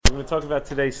We're going to talk about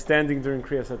today standing during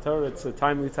Kerias Hatorah. It's a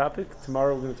timely topic.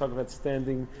 Tomorrow we're going to talk about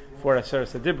standing for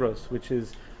Aseret Adibros, which is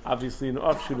obviously an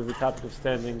offshoot of the topic of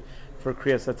standing for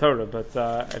Kerias Hatorah. But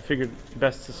I figured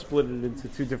best to split it into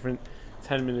two different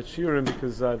 10-minute shiurim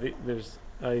because there's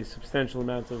a substantial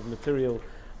amount of material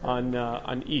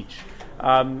on each.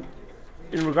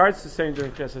 In regards to saying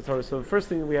during Kerias Hatorah, so the first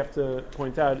thing that we have to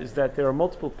point out is that there are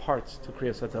multiple parts to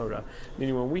Kerias Hatorah.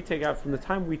 Meaning, when we take out, from the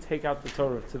time we take out the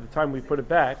Torah to the time we put it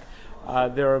back,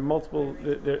 there are multiple.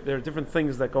 There are different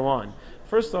things that go on.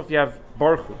 First off, you have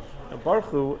Baruch Hu. Now, Baruch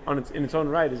Hu, in its own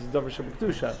right, is a davar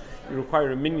shebekdusha. You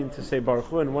require a minyan to say Baruch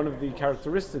Hu, and one of the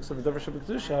characteristics of a davar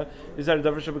shebekdusha is that a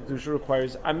davar shebekdusha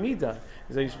requires amida.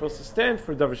 Is that you're supposed to stand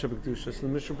for davar shebekdusha. So the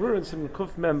Mishnah Berurah in Siman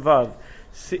Kuf Mem Vav,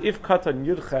 Seif Katan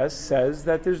Yudches says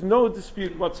that there's no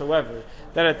dispute whatsoever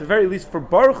that at the very least for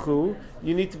Baruch Hu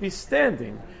you need to be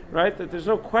standing. Right? That there's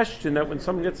no question that when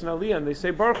someone gets an aliyah and they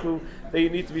say Baruch Hu, that you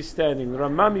need to be standing. The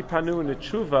Ramami Panu in the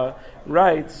Tshuva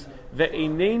writes,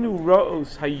 Ve'einenu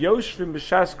ro'os hayoshvim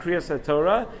b'shas Kriyas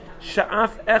HaTorah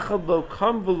sha'af echad lo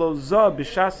kam v'lo za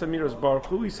b'shas amiras Baruch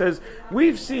Hu. He says,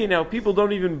 we've seen how people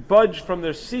don't even budge from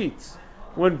their seats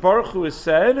when Baruch Hu is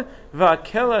said,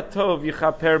 Va'kel tov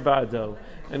yichaper ba'ado.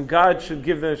 And God should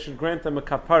grant them a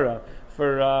kapara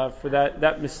for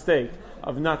that mistake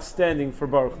of not standing for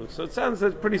Baruch Hu. So it sounds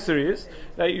pretty serious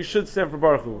that you should stand for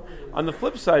Baruch Hu. On the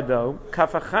flip side, though,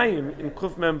 Kaf HaChaim in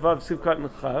Kuf Mem Vav Sivkat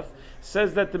Nechaf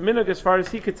says that the minhag, as far as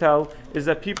he could tell, is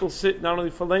that people sit not only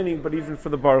for laning but even for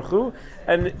the Baruch Hu.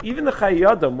 And even the Chai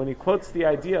Yadam, when he quotes the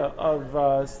idea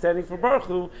of standing for Baruch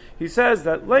Hu, he says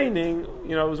that laning,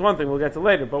 is one thing we'll get to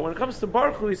later. But when it comes to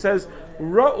Baruch Hu, he says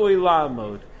Ra'oi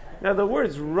La'amod. Now the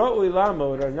words Ra'oi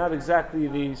La'amod are not exactly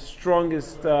the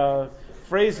strongest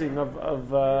phrasing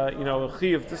of a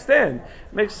chiyuv to stand.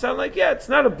 It makes it sound like, it's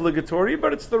not obligatory,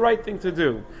 but it's the right thing to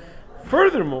do.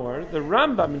 Furthermore, the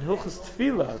Rambam in Hilchos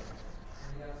Tefillah,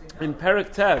 in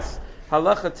Perek Tes,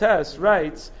 Halacha Tes,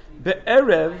 writes,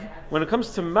 Be'erev, when it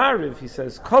comes to Mariv, he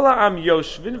says, Kol ha'am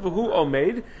yoshvin v'hu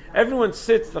omeid, everyone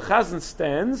sits, the Chazan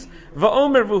stands,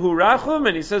 v'omer v'hu rachum,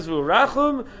 and he says v'hu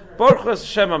rachum, Baruch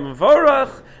Hashem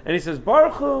ha'mavorach, and he says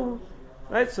Baruch Hu,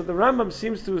 right? So the Rambam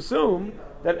seems to assume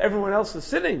that everyone else is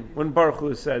sitting when Baruch Hu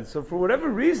is said. So for whatever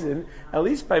reason, at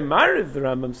least by Mariv, the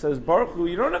Rambam says Baruch Hu,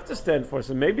 you don't have to stand for.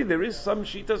 So maybe there is some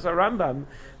Shitas Rambam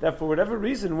that for whatever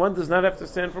reason one does not have to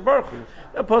stand for Baruch Hu.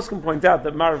 Now Post can point out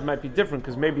that Mariv might be different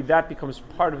because maybe that becomes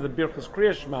part of the Birchas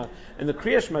Kriya Shema, and the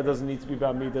Kriya Shema doesn't need to be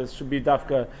Ba'amidah, it should be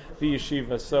Dafka the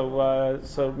Yeshiva.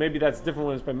 So maybe that's different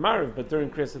when it's by Mariv, but during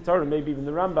Kriyas Hatorah, maybe even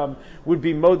the Rambam would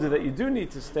be moda that you do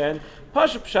need to stand.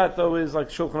 Pasha Pshat though is like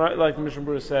Shulchan Aruch, like the Mishnah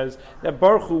Berurah says, that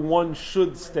Baruch Hu one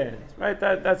should stand. Right?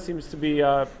 That seems to be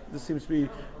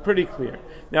pretty clear.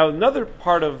 Now another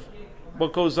part of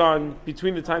what goes on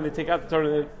between the time they take out the Torah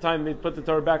and the time they put the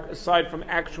Torah back, aside from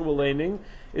actual laning,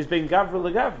 is being gavra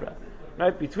legavra,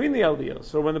 right? Between the Aliyos.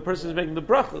 So when the person is making the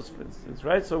brachos, for instance,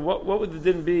 right? So what would the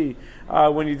din be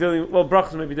when you're dealing? Well,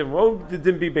 brachos may be different. What would the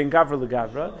din be being gavra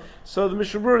legavra? So the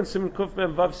Mishnah Berurah in Siman Kuf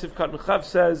Mem Vav Sivkat Nechav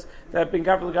says that being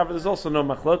gavra legavra, there's also no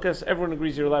machlokas. Everyone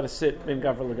agrees you're allowed to sit being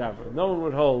gavra legavra. No one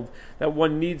would hold that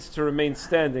one needs to remain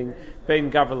standing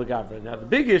being gavra legavra. Now the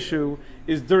big issue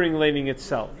is during laning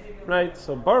itself. Right?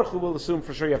 So Baruch Hu will assume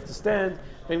for sure you have to stand.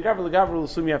 Ben Gavra Legavra will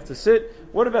assume you have to sit.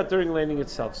 What about during laning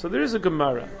itself? So there is a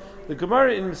Gemara. The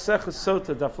Gemara in Maseches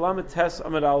Sota, Daf Lamed Tes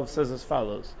Amud Aleph says as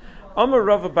follows: Amar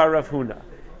Rava bar Rav Huna,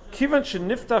 Kivan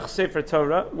sheniftach Sefer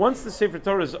Torah. Once the Sefer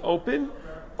Torah is open,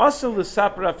 asur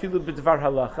l'sapra afilu b'dvar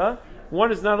halacha.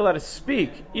 One is not allowed to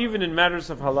speak even in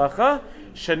matters of halacha.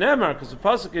 Shenemar, because the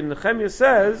pasuk in Nehemiah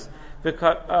says,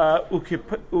 Ukipascho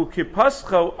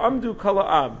amdu kol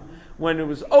ha'am. When it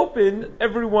was open,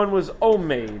 everyone was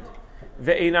omeid.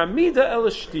 Ve'ein amida el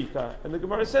shtika. And the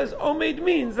Gemara says omeid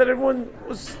means that everyone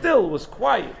was still, was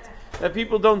quiet, that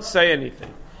people don't say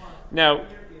anything. Now,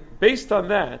 based on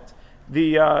that,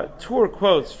 the Tur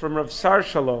quotes from Rav Sar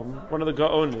Shalom, one of the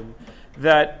Gaonim,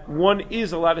 that one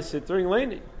is allowed to sit during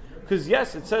laning. Because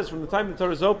yes, it says from the time the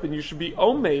Torah is open, you should be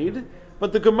omeid,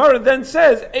 but the Gemara then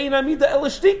says, ein amida el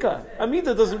shtika.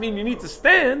 Amida doesn't mean you need to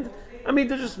stand.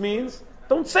 Amida just means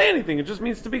don't say anything. It just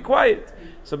means to be quiet.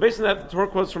 So based on that, the Torah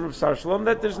quotes from Rav Sar Shalom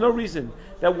that there's no reason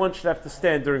that one should have to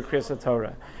stand during Kriyas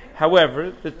HaTorah.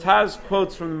 However, the Taz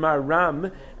quotes from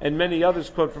Maram, and many others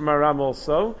quote from Maram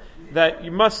also, that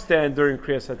you must stand during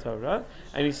Kriyas HaTorah.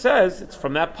 And he says, it's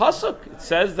from that pasuk. It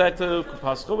says that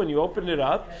pasuk, when you open it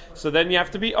up, so then you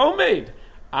have to be omeid.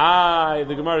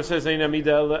 The Gemara says, Ein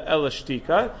amida el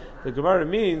shtika. The Gemara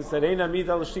means that Ein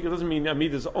amida el shtika doesn't mean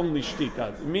amida is only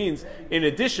shtika. It means, in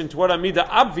addition to what amida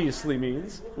obviously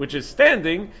means, which is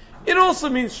standing, it also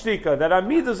means shtika, that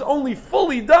Amida is only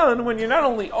fully done when you're not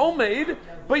only omeid,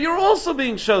 but you're also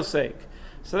being shosek.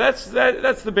 So that's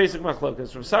the basic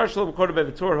machlokas. Rav Sar Shalom, quoted by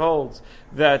the Torah, holds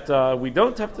that we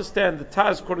don't have to stand. The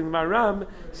Taz, quoting the Maram,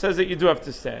 says that you do have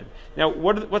to stand. Now,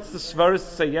 what's the svaras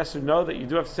to say yes or no, that you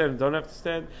do have to stand and don't have to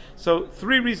stand? So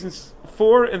 3 reasons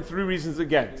for and 3 reasons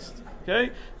against.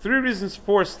 Okay? 3 reasons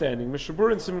for standing.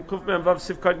 Mishabur and Simon Kufman Vav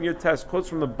Sivkat and Yotes quotes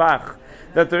from the Bach,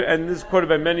 and this is quoted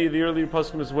by many of the earlier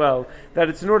poskim as well, that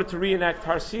it's in order to reenact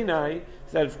Har Sinai,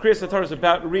 that if Kriyas Hatorah is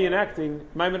about reenacting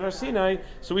Maimon Har Sinai,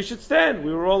 so we should stand.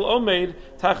 We were all omeid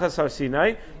Tachas Har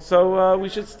Sinai, so we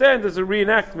should stand as a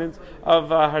reenactment of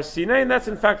Har Sinai, and that's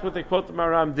in fact what they quote the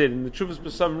Maram did in the Chuvas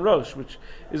B'Sam Rosh, which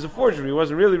is a forgery. It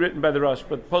wasn't really written by the Rosh,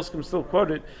 but poskim still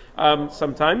quote it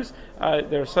sometimes.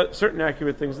 There are certain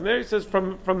accurate things in there. He says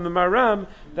from the Maram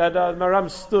that Maram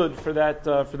stood for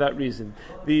that reason.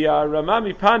 The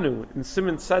Ramami Panu in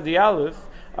Siman Sadi Aleph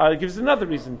gives another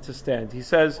reason to stand. He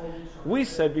says, we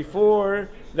said before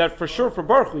that for sure for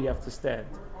Baruch Hu you have to stand.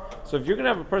 So if you're going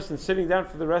to have a person sitting down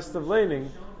for the rest of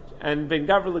laning and ben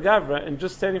gavra legavra and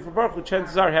just standing for Baruch Hu,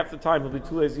 chances are half the time he'll be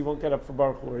too lazy, he won't get up for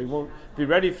Baruch Hu, or he won't be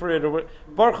ready for it, or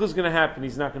Baruch Hu's going to happen,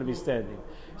 he's not going to be standing.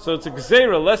 So it's a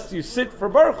gzeira, lest you sit for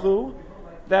Baruch Hu,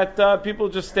 that people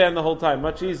just stand the whole time,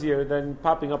 much easier than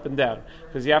popping up and down,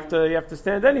 because you have to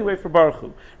stand anyway for Baruch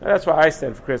Hu. Now, that's why I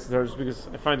stand for Kriyas Hatorah, just because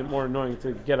I find it more annoying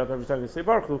to get up every time they say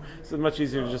Baruch Hu, so it's much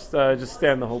easier to just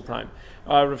stand the whole time.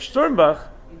 Rav Sternbach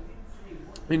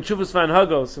in Chuvas Van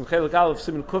Hagos in Chelik Aleph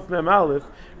Siman Kuf Mem Aleph,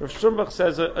 Rav Sternbach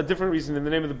says a different reason in the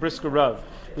name of the Brisker Rav.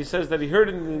 He says that he heard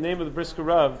in the name of the Brisker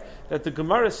Rav that the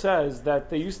Gemara says that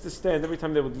they used to stand every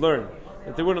time they would learn,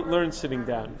 that they wouldn't learn sitting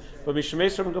down. But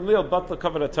Mishamesh Rav Gamliel Batla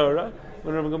Kavod Hatorah,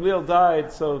 when Rav Gamliel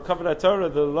died, so Kavod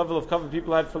Hatorah, the level of kavod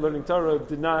people had for learning Torah,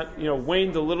 did not,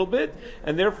 waned a little bit,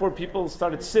 and therefore people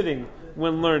started sitting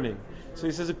when learning. So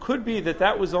he says it could be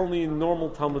that was only in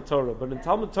normal Talmud Torah, but in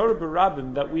Talmud Torah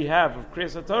B'Rabim that we have of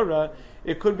Kriyas Hatorah,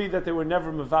 it could be that they were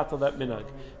never mevatel that minhag,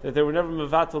 that they were never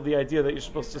mevatel the idea that you're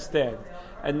supposed to stand.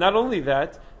 And not only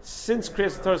that, since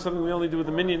Kriyas Hatorah is something we only do with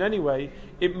a minyan anyway,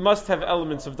 it must have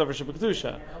elements of Davar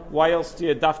Shebekdusha. Why else do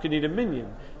you dafka need a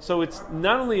minyan? So it's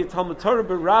not only a Talmud Torah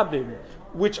B'Rabim,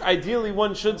 which ideally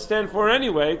one should stand for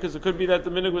anyway, because it could be that the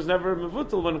minhag was never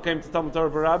mevutel when it came to Talmud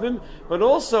Torah B'Rabim, but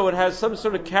also it has some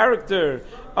sort of character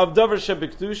of Davar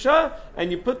Shebekdusha,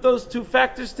 and you put those 2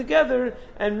 factors together,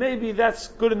 and maybe that's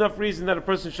good enough reason that a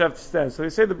person should have to stand. So they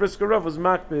say the Brisker Rav was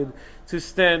makbid to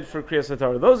stand for Kriyas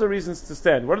Hatorah. Those are reasons to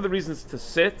stand. What are the reasons to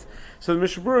sit? So the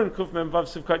Mishabur and Kuf Mem Vav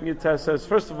Sivkat Yutes says,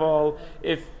 first of all,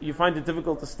 if you find it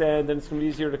difficult to stand, then it's going to be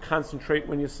easier to concentrate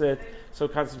when you sit. So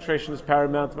concentration is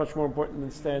paramount, much more important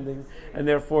than standing. And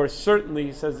therefore, certainly,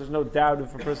 he says, there's no doubt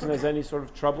if a person has any sort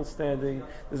of trouble standing,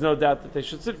 there's no doubt that they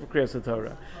should sit for Kriyas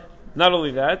Hatorah. Not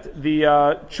only that, the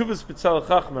Chuvas B'Tzal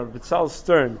Chachmar, B'Tzal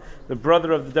Stern, the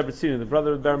brother of the Debretzina, the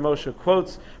brother of Bar Moshe,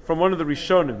 quotes from one of the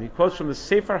Rishonim. He quotes from the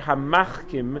Sefer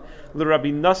HaMachkim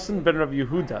l'Rabbi Nassan ben Rav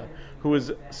Yehuda, who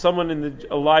was someone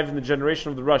alive in the generation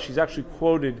of the Rush. He's actually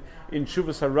quoted in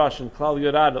Chuvas HaRush in Klal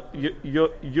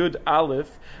Yud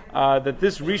Aleph that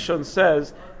this Rishon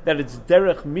says that it's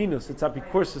derech minus, it's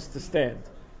apikorsis to stand.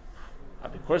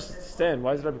 Apikorsis to stand.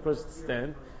 Why is it apikorsis to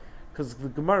stand? Because the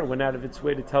Gemara went out of its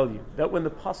way to tell you that when the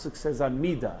pasuk says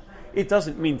amida, it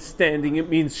doesn't mean standing, it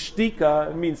means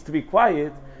shtika, it means to be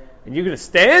quiet, and you're going to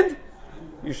stand?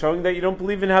 You're showing that you don't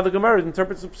believe in how the Gemara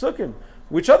interprets the psukim.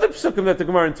 Which other psukim that the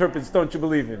Gemara interprets don't you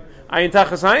believe in? Ayin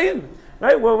tachas ayin?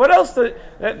 Right? Well, what else?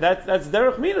 That's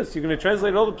derech minus. You're going to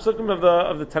translate all the psukim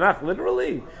of the Tanakh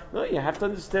literally? No, you have to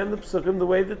understand the psukim the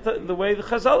way the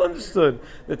Chazal understood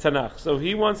the Tanakh. So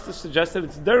he wants to suggest that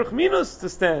it's derech minus to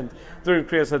stand during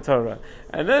Kriyas HaTorah.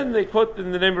 And then they quote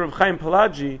in the name of Chaim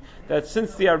Pelagi that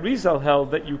since the Arizal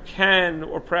held that you can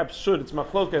or perhaps should, it's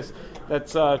machlokas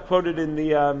that's quoted in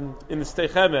the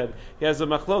Steichemed. He has a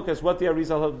machlokas what the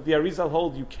Arizal held. The Arizal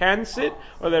hold you can sit,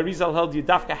 or the Arizal held you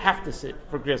dafka have to sit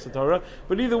for Kriyas HaTorah.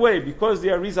 But either way, because the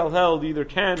Arizal held either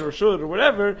can or should or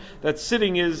whatever, that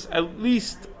sitting is at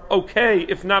least okay,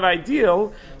 if not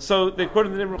ideal. So they quote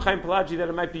in the name of Chaim Pelagi that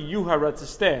it might be yuhara to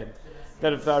stand.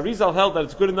 That if the Arizal held that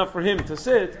it's good enough for him to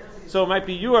sit, so it might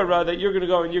be yuhara that you're going to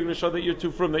go and you're going to show that you're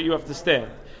too frum, that you have to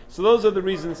stand. So those are the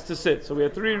reasons to sit. So we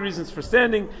have 3 reasons for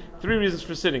standing, 3 reasons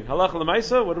for sitting. Halach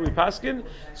l'maisa, what do we paskin?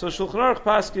 So Shulchan Aruch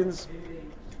paskins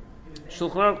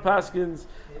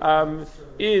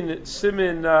in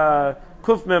Simin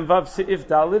Kuf Mem Vav Seif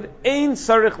Dalid, Ein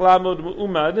Sarich Lamod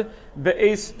Mu'umad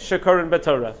Be'ez Shekaron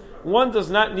B'Torah. One does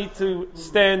not need to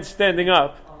standing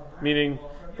up, meaning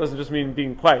doesn't just mean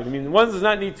being quiet. I mean, one does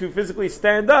not need to physically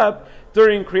stand up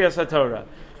during Kriyas HaTorah.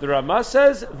 The Rama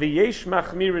says, V'yesh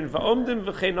machmirin va'omdim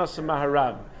v'cheinosim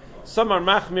maharam. Some are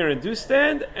machmir and do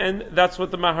stand, and that's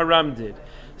what the maharam did.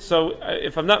 So,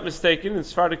 if I'm not mistaken, in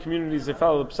Sephardic communities they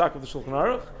follow the psak of the Shulchan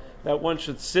Aruch, that one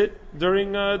should sit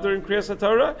during Kriyas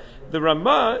Hatorah. The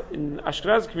Ramah in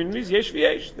Ashkenaz communities, yesh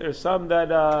v'yesh. There are some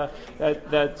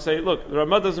that say, look, the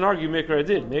Ramah doesn't argue Meikar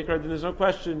Adin. Meikar Adin, there's no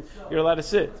question you're allowed to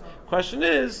sit. Question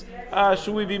is,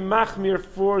 should we be machmir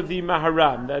for the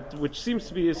maharam, which seems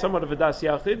to be somewhat of a das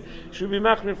yachid? Should we be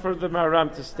machmir for the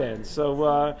maharam to stand?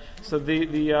 So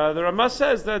the Ramah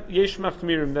says that yesh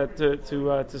machmirim that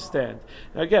to stand.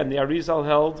 Now again, the Arizal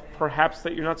held perhaps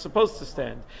that you're not supposed to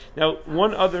stand. Now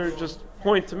one other just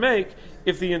point to make: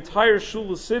 if the entire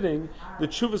shul is sitting, the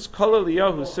Chuvas Kol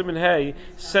Eliyahu Siman Hey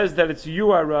says that it's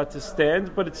yuara to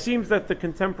stand, but it seems that the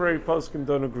contemporary poskim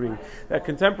don't agree. That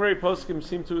contemporary poskim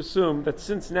seem to assume that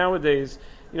since nowadays,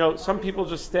 some people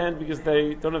just stand because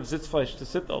they don't have zitzfleisch to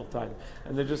sit the whole time,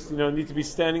 and they just need to be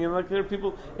standing. And like there are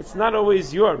people, it's not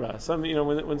always yuara. Some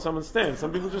when someone stands,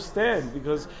 some people just stand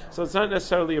because. So it's not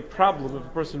necessarily a problem if a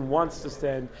person wants to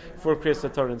stand for Kriyas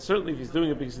Hatorah, and certainly if he's doing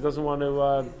it because he doesn't want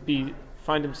to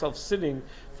find himself sitting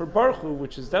for Baruch Hu,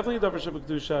 which is definitely a davar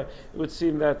shebekdusha, it would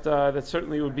seem that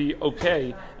certainly would be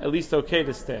okay, at least okay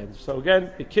to stand. So again,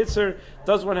 the kitzer,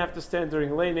 does one have to stand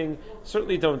during laning?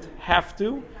 Certainly don't have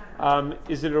to.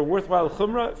 Is it a worthwhile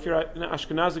chumrah? If you're an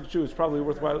Ashkenazic Jew, it's probably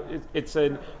worthwhile. It's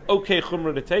an okay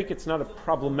chumrah to take. It's not a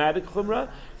problematic chumrah.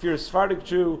 If you're a Sephardic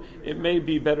Jew, it may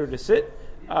be better to sit.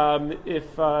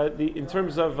 In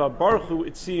terms of Baruch Hu,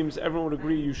 it seems everyone would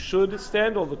agree you should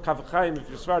stand. Although Kaf Chaim, if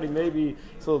you're Sephardi, maybe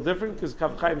it's a little different because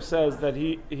Kaf Chaim says that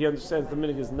he understands the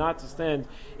minhag is not to stand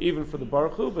even for the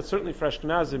Baruch Hu, but certainly for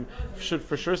Ashkenazim should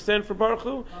for sure stand for Baruch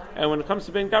Hu. And when it comes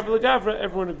to Ben Gavra Legavra,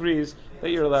 everyone agrees that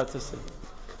you're allowed to sit.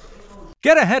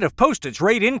 Get ahead of postage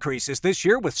rate increases this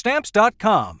year with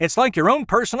Stamps.com. It's like your own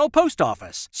personal post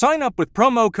office. Sign up with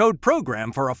promo code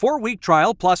PROGRAM for a 4-week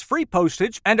trial plus free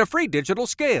postage and a free digital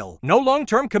scale. No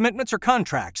long-term commitments or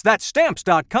contracts. That's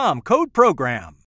Stamps.com, code PROGRAM.